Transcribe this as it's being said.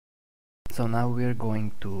So now we're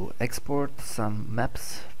going to export some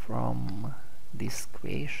maps from this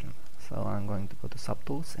creation. So I'm going to go to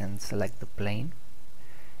Subtools and select the plane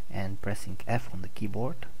and pressing F on the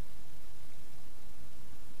keyboard.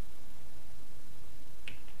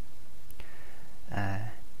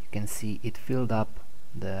 You can see it filled up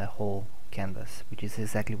the whole canvas, which is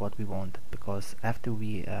exactly what we want, because after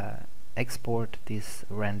we export this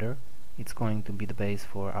render, it's going to be the base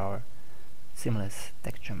for our seamless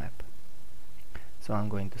texture map. So I'm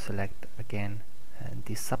going to select again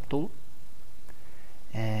this subtool,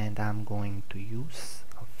 and I'm going to use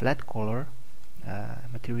a flat color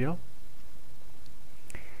material,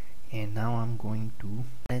 and now I'm going to,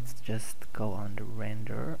 let's just go under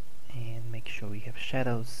render and make sure we have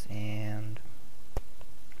shadows and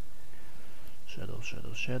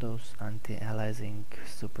shadows, anti-aliasing,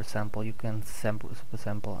 super sample. You can super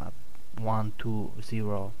sample up 1, 2,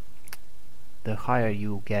 0. The higher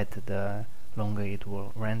you get, the longer it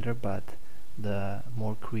will render, but the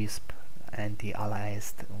more crisp,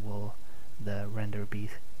 anti-aliased will the render be.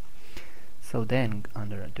 So then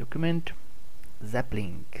under document,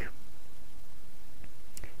 Zeppelin,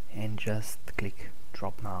 and just click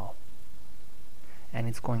drop now, and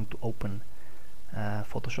it's going to open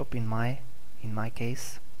Photoshop in my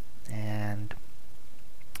case, and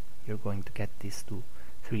you're going to get these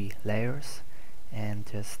 3 layers, and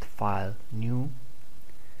just file new,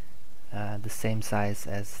 the same size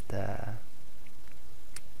as the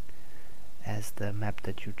map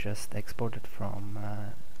that you just exported from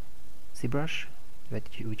ZBrush,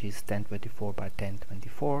 which is 1024 by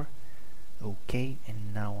 1024. OK,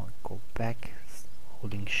 and now I'll go back,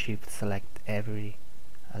 holding Shift, select every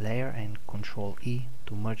layer, and Control E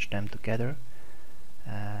to merge them together.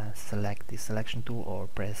 Select the selection tool or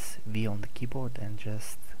press V on the keyboard and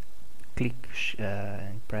just click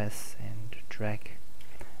and press and drag,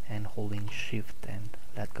 and holding Shift and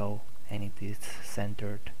let go, and it is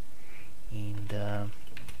centered in the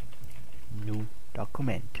new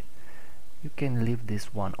document. You can leave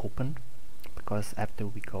this one open, because after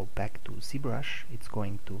we go back to ZBrush, it's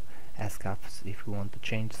going to ask us if we want to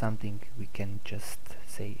change something. We can just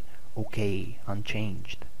say OK,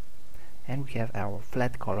 unchanged, and we have our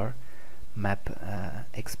flat color map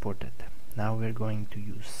exported. Now we're going to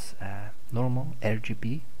use normal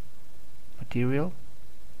RGB material,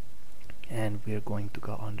 and we're going to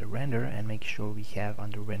go under render and make sure we have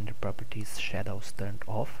under render properties shadows turned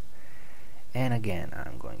off. And again,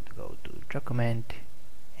 I'm going to go to document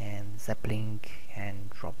and Zeppelin and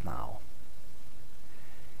drop now,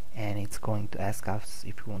 and it's going to ask us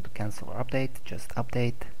if we want to cancel or update. Just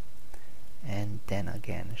update, and then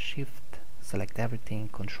again Shift, select everything,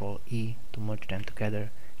 Control E to merge them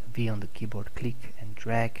together, V on the keyboard, click and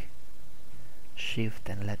drag, Shift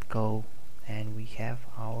and let go, and we have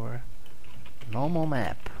our normal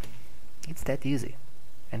map. It's that easy.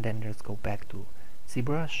 And then let's go back to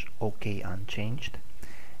ZBrush, OK, unchanged,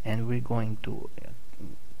 and we're going to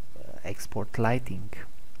export lighting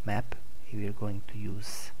map. We're going to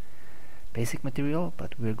use basic material,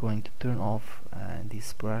 but we're going to turn off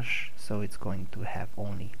this brush, so it's going to have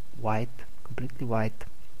only white, completely white.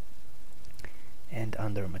 And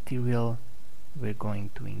under material, we're going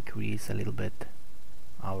to increase a little bit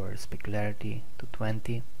our specularity to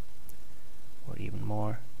 20 or even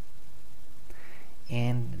more.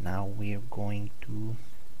 And now we're going to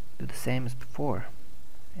do the same as before,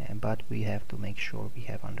 but we have to make sure we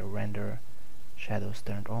have under render shadows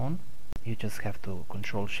turned on. You just have to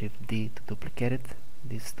Control Shift D to duplicate it,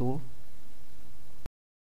 this tool.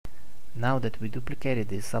 Now that we duplicated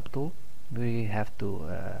this subtool, we have to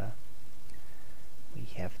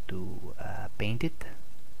paint it,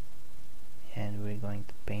 and we're going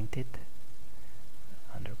to paint it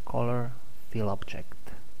under color, fill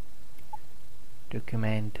object,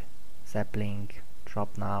 document, Zeppelin,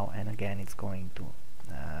 drop now, and again it's going to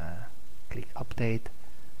click update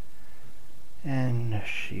and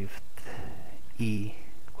Shift E,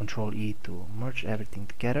 Control E to merge everything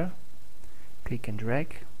together, click and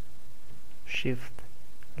drag, Shift,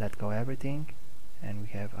 let go everything, and we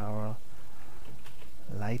have our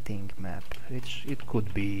lighting map. It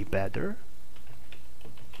could be better,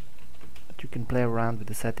 but you can play around with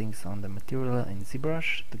the settings on the material in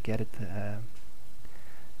ZBrush to get it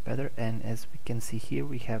better. And as we can see here,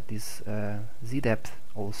 we have this Z-depth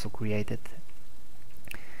also created.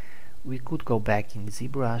 We could go back in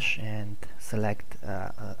ZBrush and select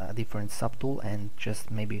a different subtool and just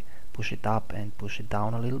maybe push it up and push it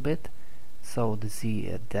down a little bit, so the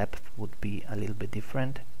Z depth would be a little bit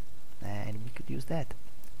different, and we could use that.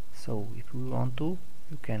 So if we want to,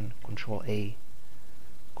 you can Control A,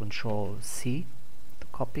 Control C to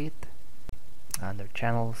copy it, under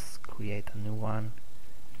channels, create a new one,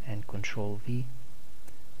 and Control V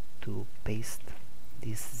to paste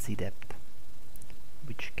this Z depth,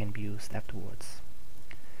 which can be used afterwards.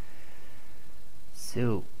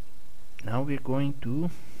 So now we're going to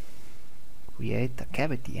create a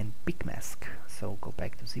cavity and peak mask. So go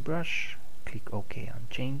back to ZBrush, click OK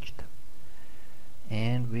unchanged,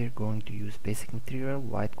 and we're going to use basic material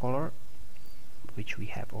white color, which we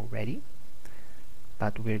have already,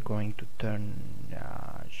 but we're going to turn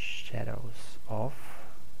shadows off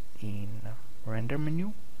in render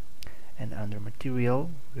menu, and under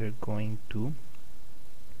material we're going to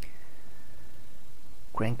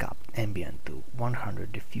crank up ambient to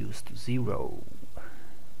 100, diffuse to 0,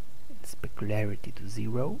 specularity to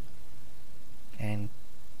 0, and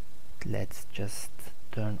let's just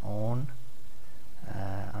turn on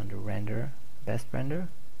under render, best render,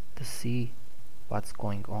 to see what's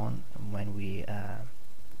going on when we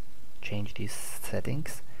change these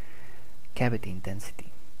settings. Cavity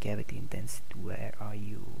intensity, where are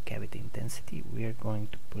you? Cavity intensity, we're going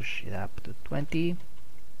to push it up to 20,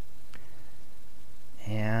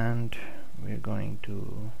 and we're going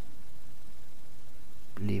to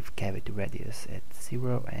leave cavity radius at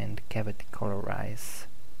 0 and cavity colorize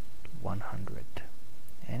to 100.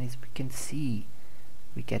 And as we can see,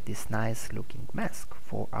 we get this nice looking mask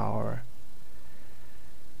for our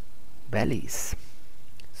bellies.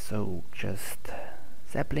 So just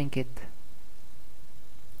ZBlink it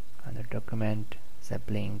under document,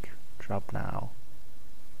 ZBlink, drop now.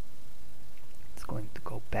 It's going to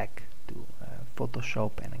go back to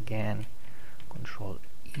Photoshop, and again Control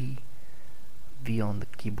E, V on the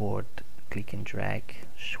keyboard, click and drag,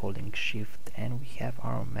 holding Shift, and we have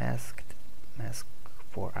our mask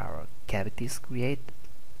for our cavities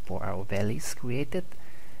for our valleys created.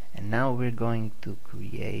 And now we're going to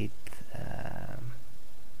create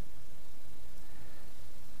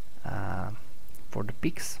for the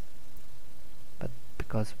peaks, but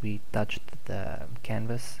because we touched the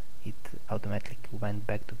canvas, it automatically went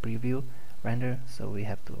back to preview render, so we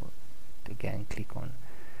have to again click on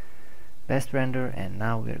best render, and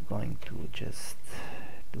now we're going to just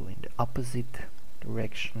do in the opposite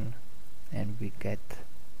direction, and we get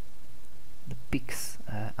the peaks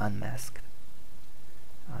unmasked.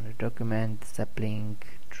 Under document, ZBlink,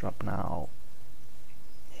 drop now,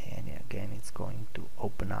 and again it's going to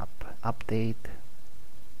open up update,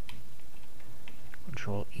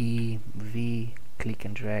 Control E, V, click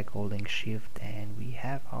and drag, holding Shift, and we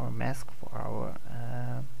have our mask for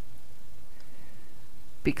our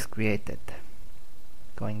peaks created.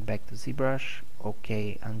 Going back to ZBrush,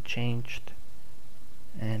 OK unchanged,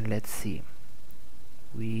 and let's see.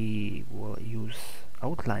 We will use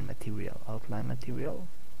outline material,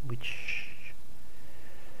 which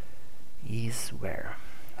is where?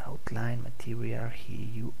 Outline material, here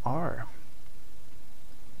you are.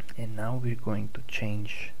 And now we're going to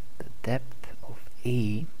change the depth of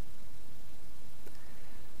A,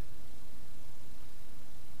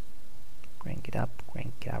 crank it up,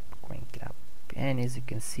 and as you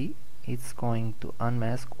can see, it's going to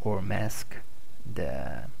unmask or mask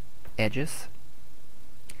the edges.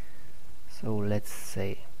 So let's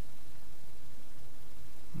say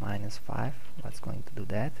 -5, what's going to do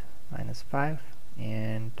that? -5,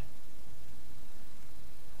 and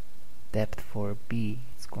depth for B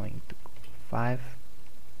is going to 5,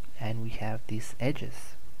 and we have these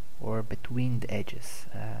edges, or between the edges,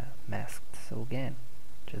 masked. So again,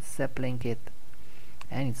 just ZBlink it,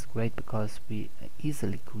 and it's great because we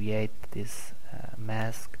easily create this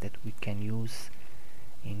mask that we can use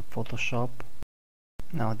in Photoshop.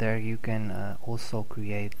 Now there you can also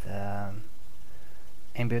create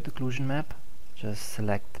Ambient Occlusion Map. Just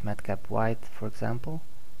select Madcap White, for example,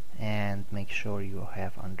 and make sure you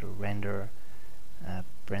have under render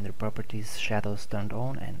properties, shadows turned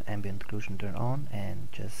on and ambient occlusion turned on,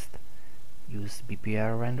 and just use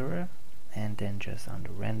BPR renderer, and then just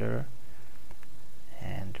under render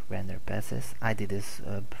and render passes. I did this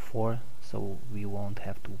before, so we won't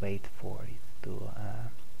have to wait for it to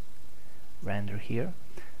render here.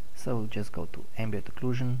 So just go to ambient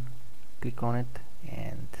occlusion, click on it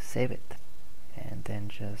and save it, and then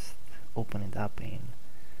just open it up in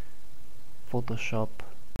Photoshop,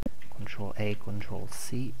 Control A, Control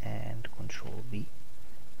C and Control V,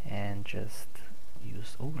 and just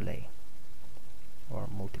use overlay or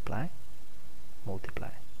multiply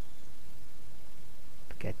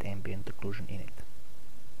to get ambient occlusion in it.